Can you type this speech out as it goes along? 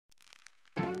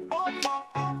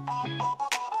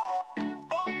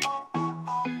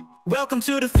Welcome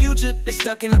to the future, they're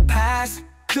stuck in the past.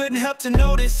 Couldn't help to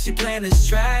notice your plan is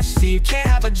trash. See, you can't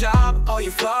have a job, all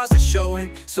your flaws are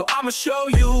showing. So I'ma show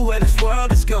you where this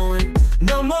world is going.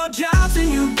 No more jobs and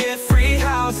you get free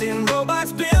housing.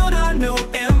 Robots build a new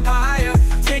empire.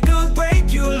 Take a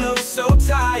break, you look so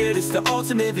tired. It's the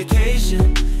ultimate vacation,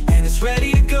 and it's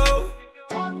ready to go.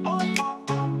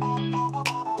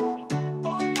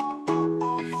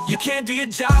 You can't do your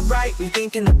job right when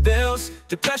thinking of bills.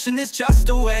 Depression is just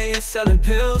a way of selling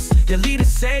pills. Your leaders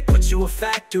say put you a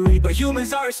factory, but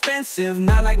humans are expensive,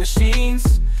 not like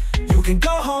machines. You can go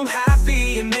home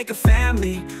happy and make a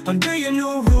family. Under your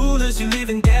new rulers you live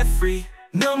in debt free.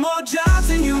 No more jobs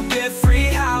and you get free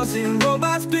housing.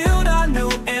 Robots build a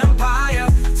new empire.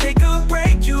 Take a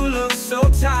break, you look so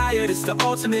tired. It's the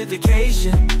ultimate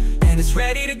vacation, and it's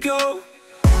ready to go.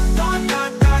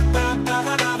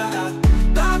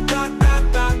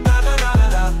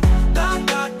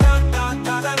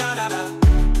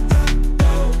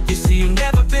 You see, you've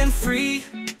never been free,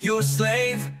 you're a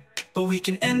slave, but we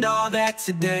can end all that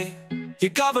today. Your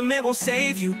government won't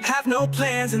save you, have no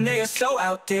plans and they are so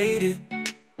outdated.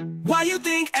 Why you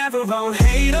think everyone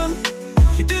hate them?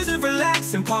 You deserve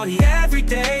relax and party every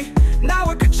day. Not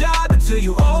work a job until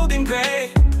you're old and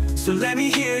gray. So let me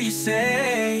hear you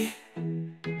say,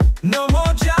 no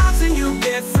more jobs and you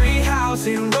get free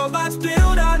housing. Robots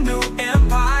build a new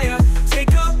empire.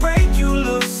 Take a break, you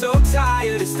look so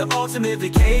tired. It's the ultimate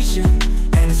vacation,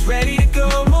 and it's ready to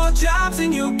go. More jobs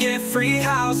and you get free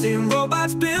housing.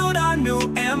 Robots build a new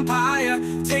empire.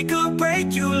 Take a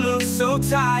break, you look so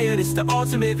tired. It's the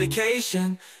ultimate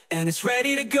vacation, and it's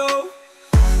ready to go.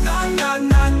 Nah, nah,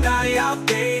 nah, nah, you're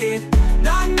outdated.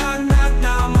 Nah, nah, nah,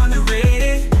 nah, I'm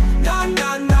underrated. Nah,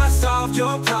 nah, nah, solved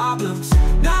your problems.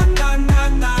 Nah, nah, nah,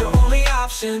 nah, your only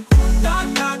option. Nah,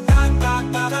 nah, nah, nah,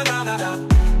 nah, nah, nah, nah.